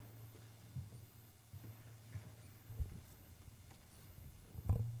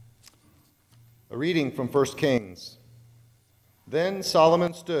A reading from 1 Kings. Then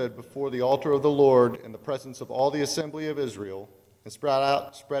Solomon stood before the altar of the Lord in the presence of all the assembly of Israel and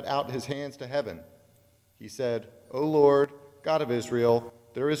spread out his hands to heaven. He said, O Lord, God of Israel,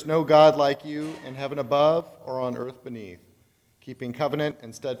 there is no God like you in heaven above or on earth beneath, keeping covenant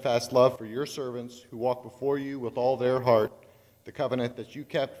and steadfast love for your servants who walk before you with all their heart, the covenant that you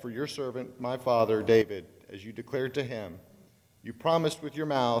kept for your servant, my father David, as you declared to him. You promised with your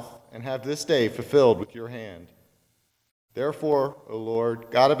mouth and have this day fulfilled with your hand. Therefore, O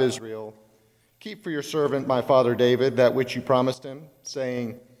Lord, God of Israel, keep for your servant, my father David, that which you promised him,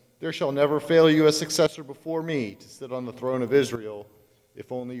 saying, There shall never fail you a successor before me to sit on the throne of Israel,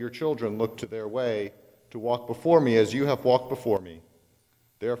 if only your children look to their way, to walk before me as you have walked before me.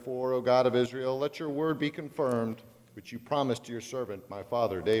 Therefore, O God of Israel, let your word be confirmed, which you promised to your servant, my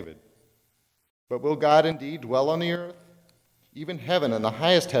father David. But will God indeed dwell on the earth? Even heaven and the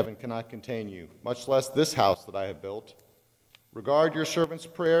highest heaven cannot contain you, much less this house that I have built. Regard your servant's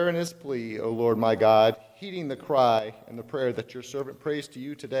prayer and his plea, O Lord my God, heeding the cry and the prayer that your servant prays to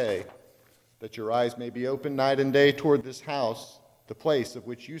you today, that your eyes may be open night and day toward this house, the place of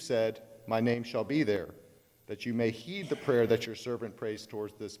which you said, My name shall be there, that you may heed the prayer that your servant prays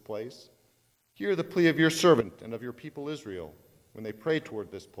towards this place. Hear the plea of your servant and of your people Israel, when they pray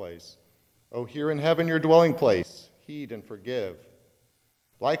toward this place. O hear in heaven your dwelling place, heed and forgive.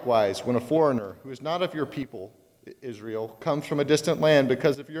 Likewise, when a foreigner who is not of your people, Israel, comes from a distant land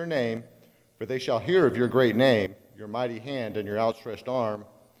because of your name, for they shall hear of your great name, your mighty hand and your outstretched arm.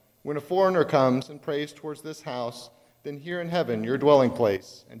 When a foreigner comes and prays towards this house, then hear in heaven your dwelling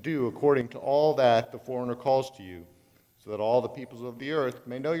place, and do according to all that the foreigner calls to you, so that all the peoples of the earth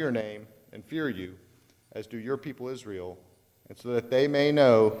may know your name and fear you, as do your people Israel, and so that they may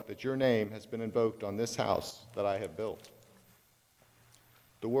know that your name has been invoked on this house that I have built.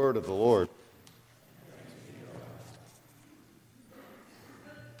 The word of the Lord.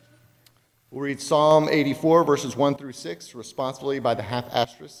 We'll read Psalm 84, verses 1 through 6, responsively by the half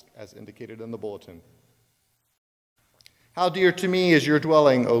asterisk, as indicated in the bulletin. How dear to me is your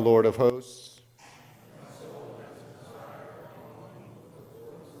dwelling, O Lord of hosts.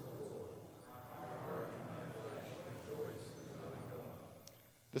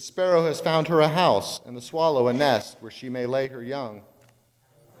 The sparrow has found her a house, and the swallow a nest where she may lay her young.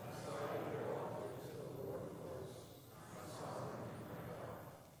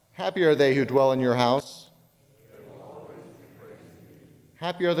 Happy are they who dwell in your house.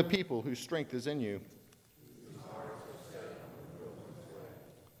 Happy are the people whose strength is in you.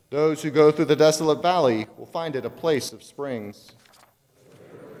 Those who go through the desolate valley will find it a place of springs.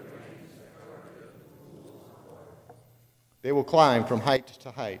 They will climb from height to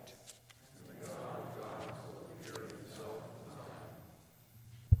height.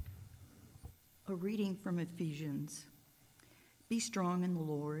 A reading from Ephesians. Be strong in the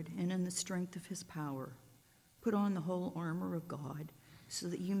Lord and in the strength of his power. Put on the whole armor of God, so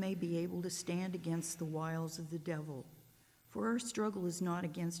that you may be able to stand against the wiles of the devil. For our struggle is not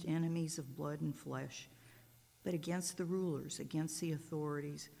against enemies of blood and flesh, but against the rulers, against the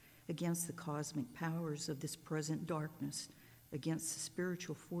authorities, against the cosmic powers of this present darkness, against the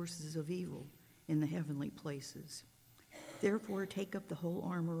spiritual forces of evil in the heavenly places. Therefore, take up the whole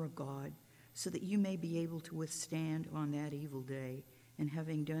armor of God, so that you may be able to withstand on that evil day, and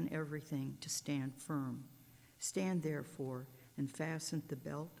having done everything, to stand firm. Stand therefore, and fasten the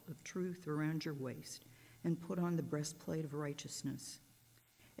belt of truth around your waist, and put on the breastplate of righteousness.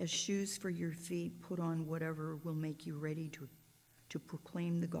 As shoes for your feet, put on whatever will make you ready to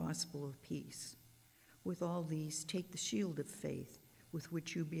proclaim the gospel of peace. With all these, take the shield of faith, with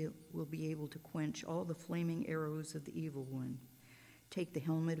which you will be able to quench all the flaming arrows of the evil one. Take the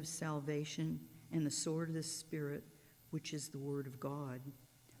helmet of salvation and the sword of the Spirit, which is the word of God.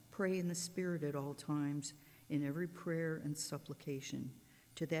 Pray in the Spirit at all times, in every prayer and supplication.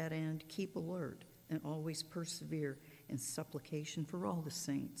 To that end, keep alert and always persevere in supplication for all the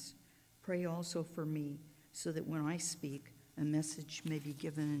saints. Pray also for me, so that when I speak, a message may be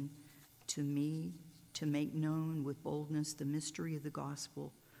given to me to make known with boldness the mystery of the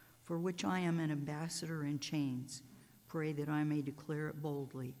gospel, for which I am an ambassador in chains. Pray that I may declare it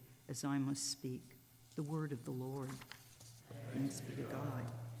boldly, as I must speak. The word of the Lord. Thanks be to God.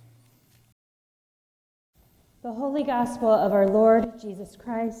 The Holy Gospel of our Lord Jesus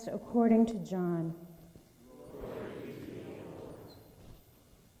Christ according to John.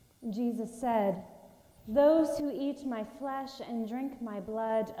 Jesus said, "Those who eat my flesh and drink my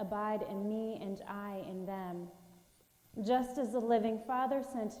blood abide in me, and I in them. Just as the living Father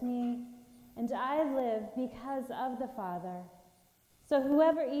sent me, and I live because of the Father, So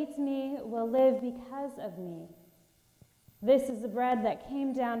whoever eats me will live because of me. This is the bread that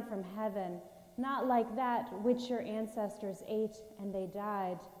came down from heaven, not like that which your ancestors ate and they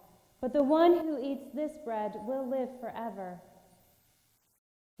died. But the one who eats this bread will live forever."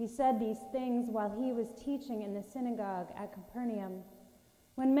 He said these things while he was teaching in the synagogue at Capernaum.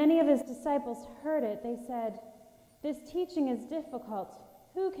 When many of his disciples heard it, they said, "This teaching is difficult.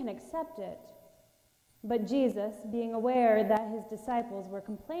 Who can accept it?" But Jesus, being aware that his disciples were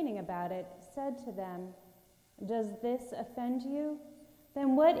complaining about it, said to them, "Does this offend you?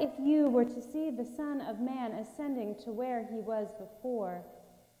 Then what if you were to see the Son of Man ascending to where he was before?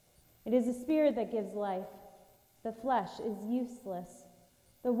 It is the Spirit that gives life. The flesh is useless.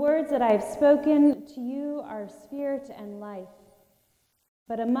 The words that I have spoken to you are spirit and life.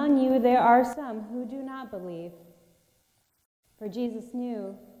 But among you there are some who do not believe." For Jesus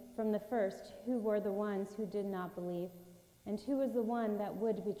knew from the first who were the ones who did not believe, and who was the one that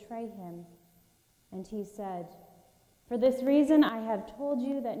would betray him. And he said, "For this reason I have told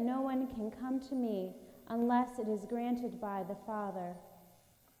you that no one can come to me unless it is granted by the Father."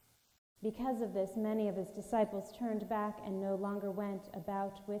 Because of this, many of his disciples turned back and no longer went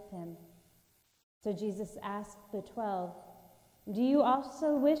about with him. So Jesus asked the 12, "Do you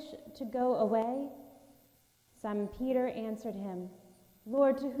also wish to go away?" Simon Peter answered him,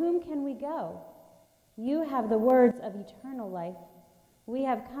 "Lord, to whom can we go? You have the words of eternal life. We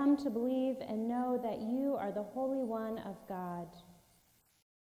have come to believe and know that you are the Holy One of God."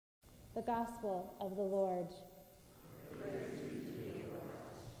 The Gospel of the Lord.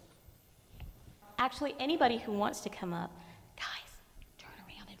 Actually, anybody who wants to come up, guys, turn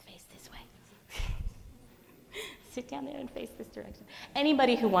around and face this way. Sit down there and face this direction.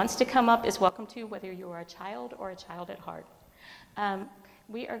 Anybody who wants to come up is welcome to, whether you are a child or a child at heart. I'm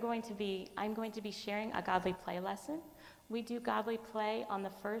going to be sharing a Godly Play lesson. We do Godly Play on the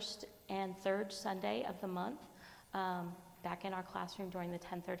first and third Sunday of the month, back in our classroom during the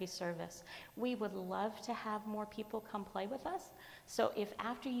 10:30 service. We would love to have more people come play with us. So if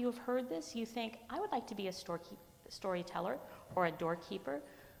after you have heard this, you think, "I would like to be a storyteller or a doorkeeper,"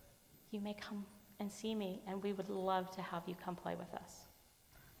 you may come and see me, and we would love to have you come play with us.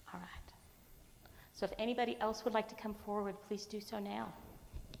 All right. So if anybody else would like to come forward, please do so now.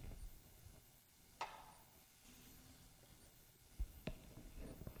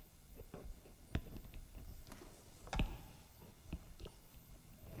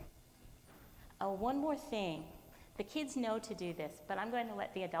 Oh, one more thing. The kids know to do this, but I'm going to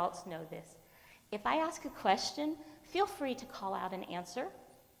let the adults know this. If I ask a question, feel free to call out an answer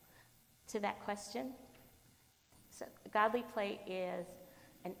to that question. So Godly Play is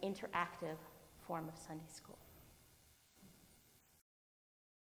an interactive form of Sunday school.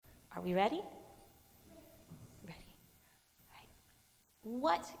 Are we ready? Ready. All right.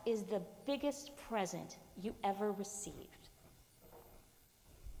 What is the biggest present you ever received?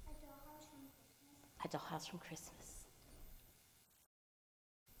 A dollhouse from Christmas.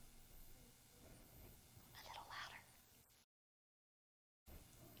 A little louder.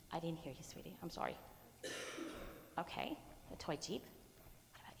 I didn't hear you, sweetie. I'm sorry. Okay, a toy Jeep.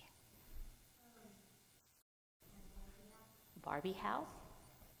 What about you? Barbie house.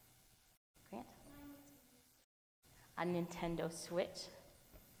 Grant? A Nintendo Switch.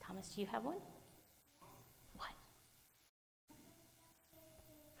 Thomas, do you have one? What?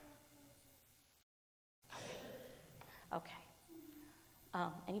 Okay.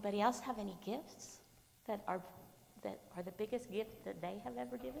 Anybody else have any gifts that are the biggest gift that they have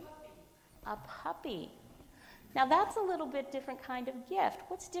ever given? A puppy. Now that's a little bit different kind of gift.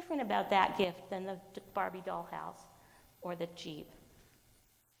 What's different about that gift than the Barbie doll house or the Jeep?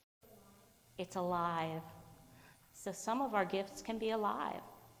 It's alive. So some of our gifts can be alive.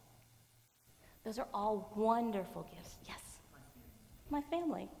 Those are all wonderful gifts. Yes. My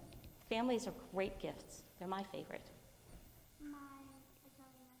family. Families are great gifts. They're my favorite.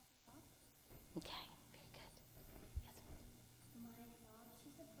 Okay, very good. Yes. My dog,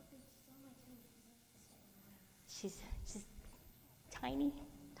 she's a puppy, she's on my too. She's tiny,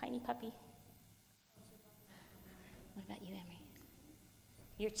 tiny puppy. What about you, Emery?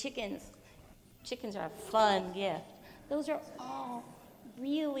 Your chickens. Chickens are a fun gift. Those are all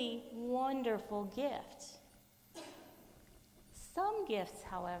really wonderful gifts. Some gifts,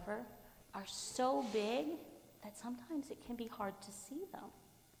 however, are so big that sometimes it can be hard to see them.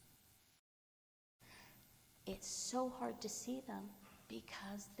 It's so hard to see them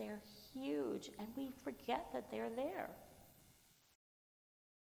because they're huge and we forget that they're there.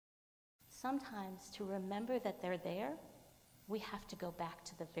 Sometimes to remember that they're there, we have to go back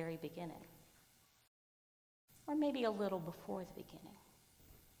to the very beginning, or maybe a little before the beginning.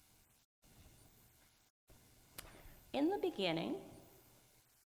 In the beginning,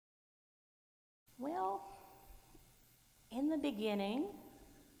 well, in the beginning,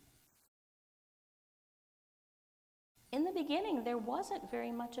 there wasn't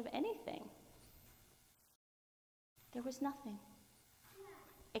very much of anything. There was nothing,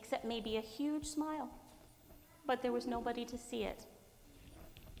 except maybe a huge smile, but there was nobody to see it.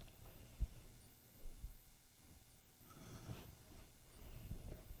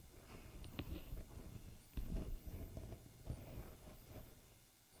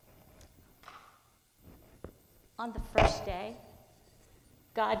 On the first day,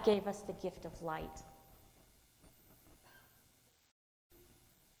 God gave us the gift of light.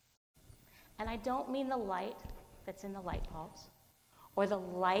 And I don't mean the light that's in the light bulbs, or the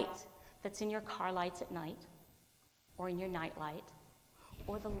light that's in your car lights at night, or in your night light,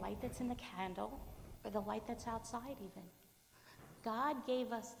 or the light that's in the candle, or the light that's outside even. God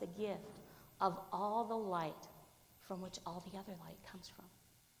gave us the gift of all the light from which all the other light comes from.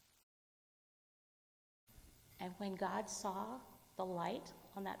 And when God saw the light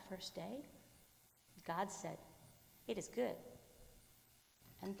on that first day, God said, "It is good."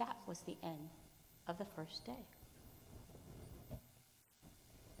 And that was the end of the first day.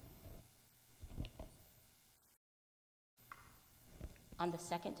 On the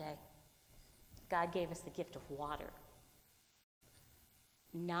second day, God gave us the gift of water.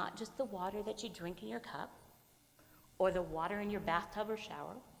 Not just the water that you drink in your cup, or the water in your bathtub or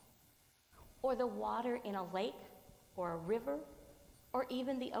shower, or the water in a lake or a river, or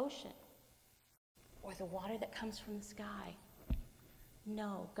even the ocean, or the water that comes from the sky.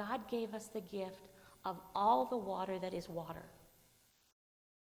 No, God gave us the gift of all the water that is water.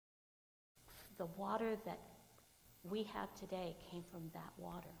 The water that we have today came from that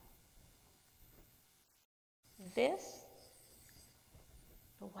water. This,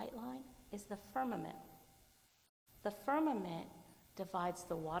 the white line, is the firmament. The firmament divides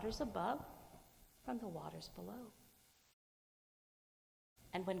the waters above from the waters below.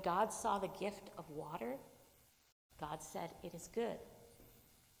 And when God saw the gift of water, God said, "It is good."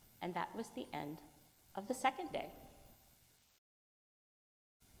 And that was the end of the second day.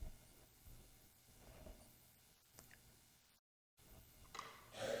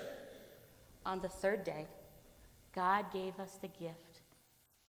 On the third day, God gave us the gift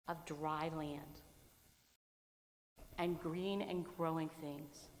of dry land and green and growing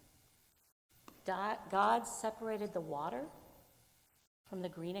things. God separated the water from the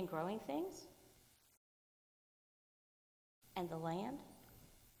green and growing things and the land.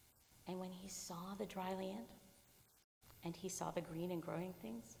 And when he saw the dry land and he saw the green and growing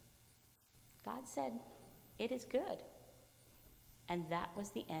things, God said, "It is good." And that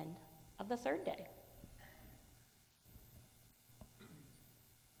was the end of the third day.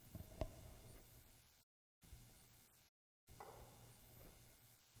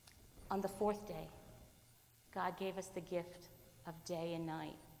 On the fourth day, God gave us the gift of day and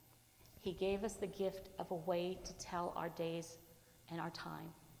night. He gave us the gift of a way to tell our days and our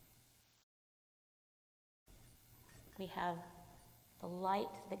time. We have the light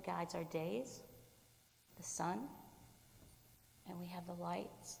that guides our days, the sun, and we have the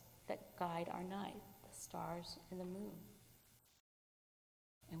lights that guide our night, the stars and the moon.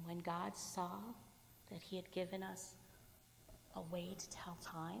 And when God saw that he had given us a way to tell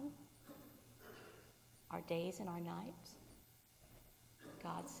time, our days and our nights,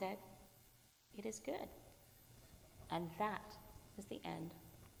 God said, "It is good." And that is the end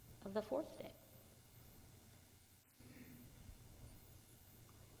of the fourth day.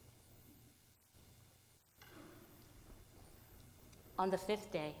 On the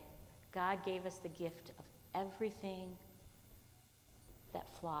fifth day, God gave us the gift of everything that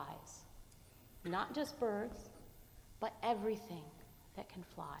flies. Not just birds, but everything that can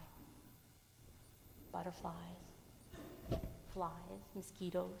fly. Butterflies, flies,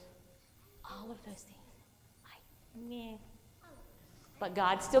 mosquitoes, all of those things. But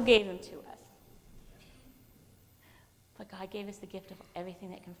God still gave them to us. But God gave us the gift of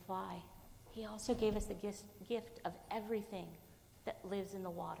everything that can fly. He also gave us the gift of everything that lives in the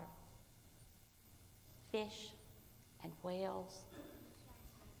water. Fish and whales,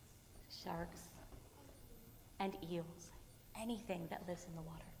 sharks and eels, anything that lives in the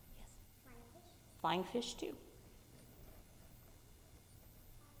water. Yes. Flying fish too.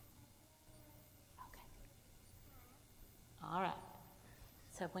 Okay. All right.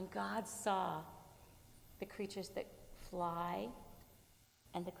 So when God saw the creatures that fly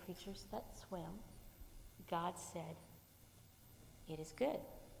and the creatures that swim, God said, "It is good."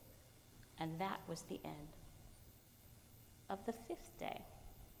 And that was the end of the fifth day.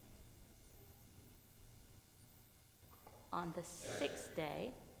 on the sixth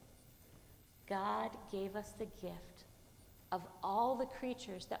day, God gave us the gift of all the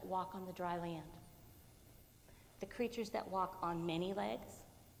creatures that walk on the dry land. The creatures that walk on many legs,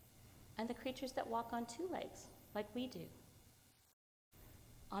 and the creatures that walk on 2 legs, like we do.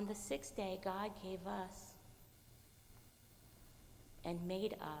 On the sixth day, God gave us and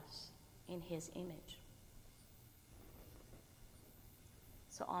made us in his image.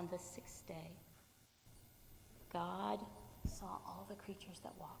 So on the sixth day, God saw all the creatures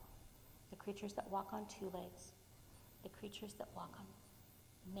that walk. The creatures that walk on 2 legs, the creatures that walk on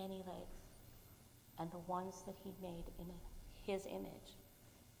many legs, and the ones that he made in his image.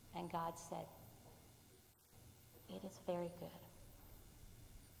 And God said, "It is very good."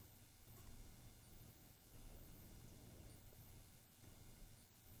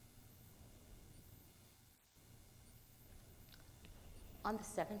 On the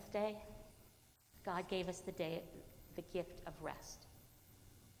seventh day, God gave us the gift of rest.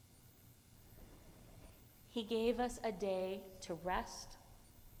 He gave us a day to rest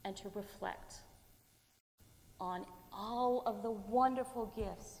and to reflect on all of the wonderful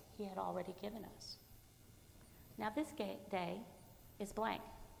gifts he had already given us. Now this day is blank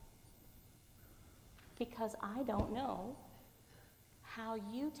because I don't know how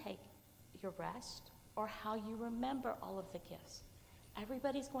you take your rest or how you remember all of the gifts.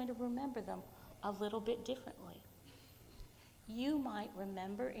 Everybody's going to remember them a little bit differently. You might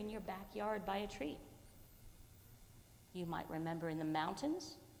remember in your backyard by a tree. You might remember in the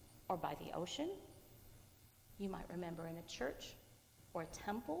mountains or by the ocean. You might remember in a church or a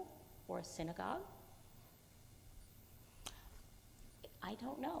temple or a synagogue. I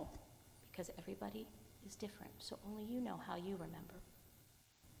don't know, because everybody is different, so only you know how you remember.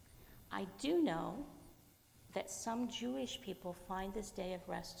 I do know that some Jewish people find this day of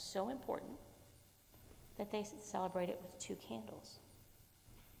rest so important that they celebrate it with 2 candles.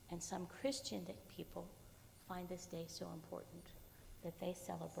 And some Christian people find this day so important that they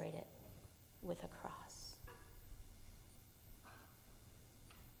celebrate it with a cross.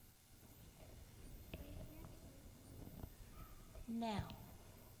 Now,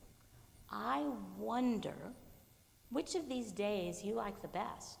 I wonder which of these days you like the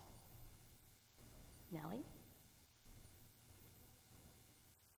best. Nellie?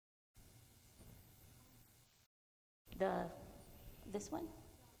 This one?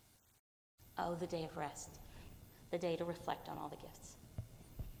 Oh, the day of rest. The day to reflect on all the gifts.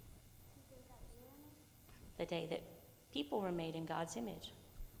 The day that people were made in God's image.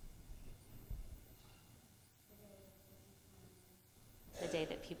 The day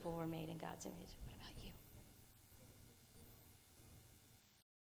that people were made in God's image. What about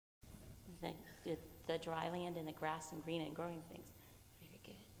you? The dry land and the grass and green and growing things. Very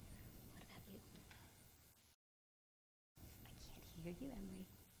good. What about you? I can't hear you, Emery.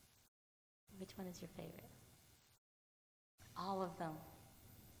 Which one is your favorite? All of them.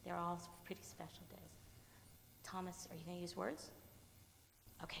 They're all pretty special days. Thomas, are you going to use words?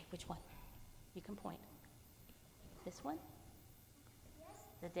 Okay, which one? You can point. This one?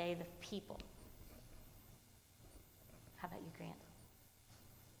 The day of the people. How about you, Grant?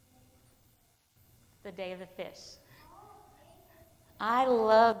 The day of the fish. I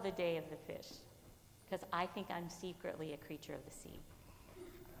love the day of the fish because I think I'm secretly a creature of the sea.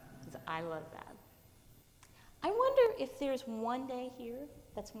 I love that. I wonder if there's one day here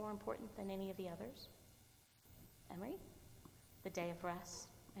that's more important than any of the others. Emery? The day of rest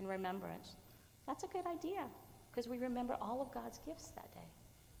and remembrance. That's a good idea because we remember all of God's gifts that day.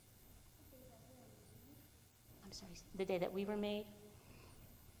 I'm sorry, the day that we were made.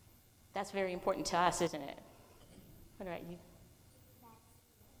 That's very important to us, isn't it? What about you?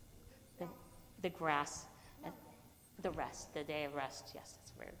 The grass, and the rest, the day of rest. Yes,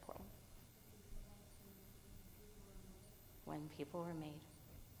 that's very important. When people were made.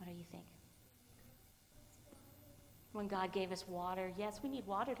 What do you think? When God gave us water. Yes, we need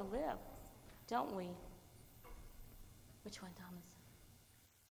water to live, don't we? Which one, Thomas?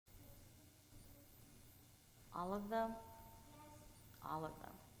 All of them? All of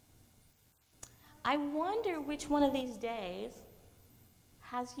them. I wonder which one of these days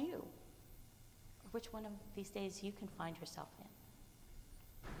has you. Which one of these days you can find yourself in.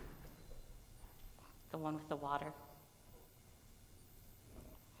 The one with the water.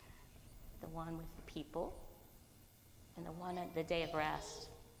 The one with the people. And the one at the day of rest.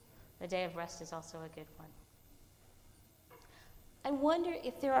 The day of rest is also a good one. I wonder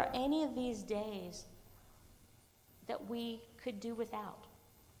if there are any of these days that we could do without.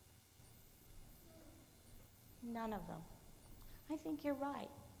 None of them. I think you're right.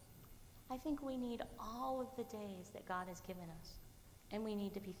 I think we need all of the days that God has given us, and we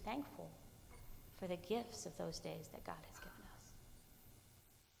need to be thankful for the gifts of those days that God has given us.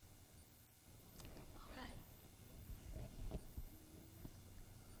 All right.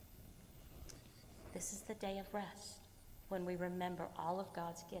 This is the day of rest, when we remember all of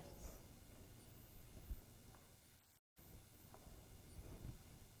God's gifts.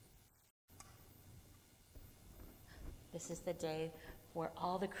 This is the day where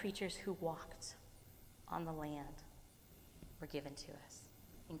all the creatures who walked on the land were given to us,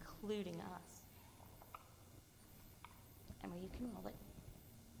 including us. Emma, you can roll it.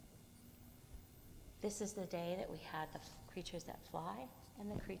 This is the day that we had the creatures that fly and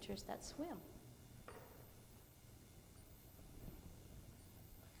the creatures that swim.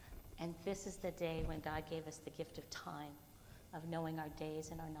 And this is the day when God gave us the gift of time, of knowing our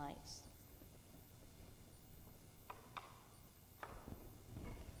days and our nights.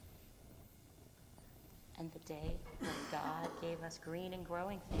 And the day when God gave us green and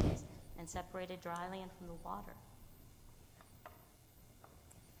growing things and separated dry land from the water.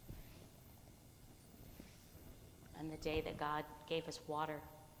 And the day that God gave us water,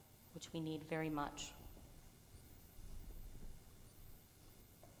 which we need very much.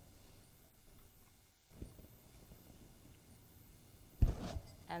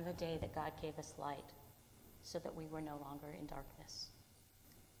 And the day that God gave us light, so that we were no longer in darkness.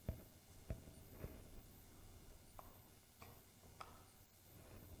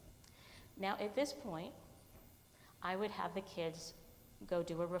 Now, at this point, I would have the kids go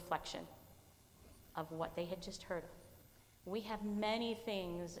do a reflection of what they had just heard. We have many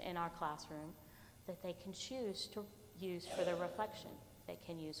things in our classroom that they can choose to use for their reflection. They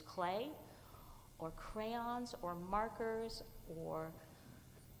can use clay or crayons or markers or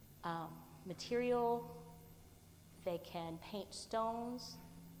material. They can paint stones.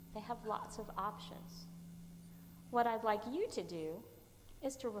 They have lots of options. What I'd like you to do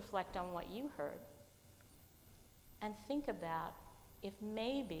is to reflect on what you heard and think about if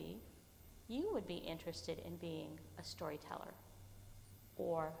maybe you would be interested in being a storyteller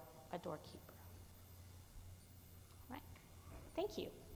or a doorkeeper. Right? Thank you.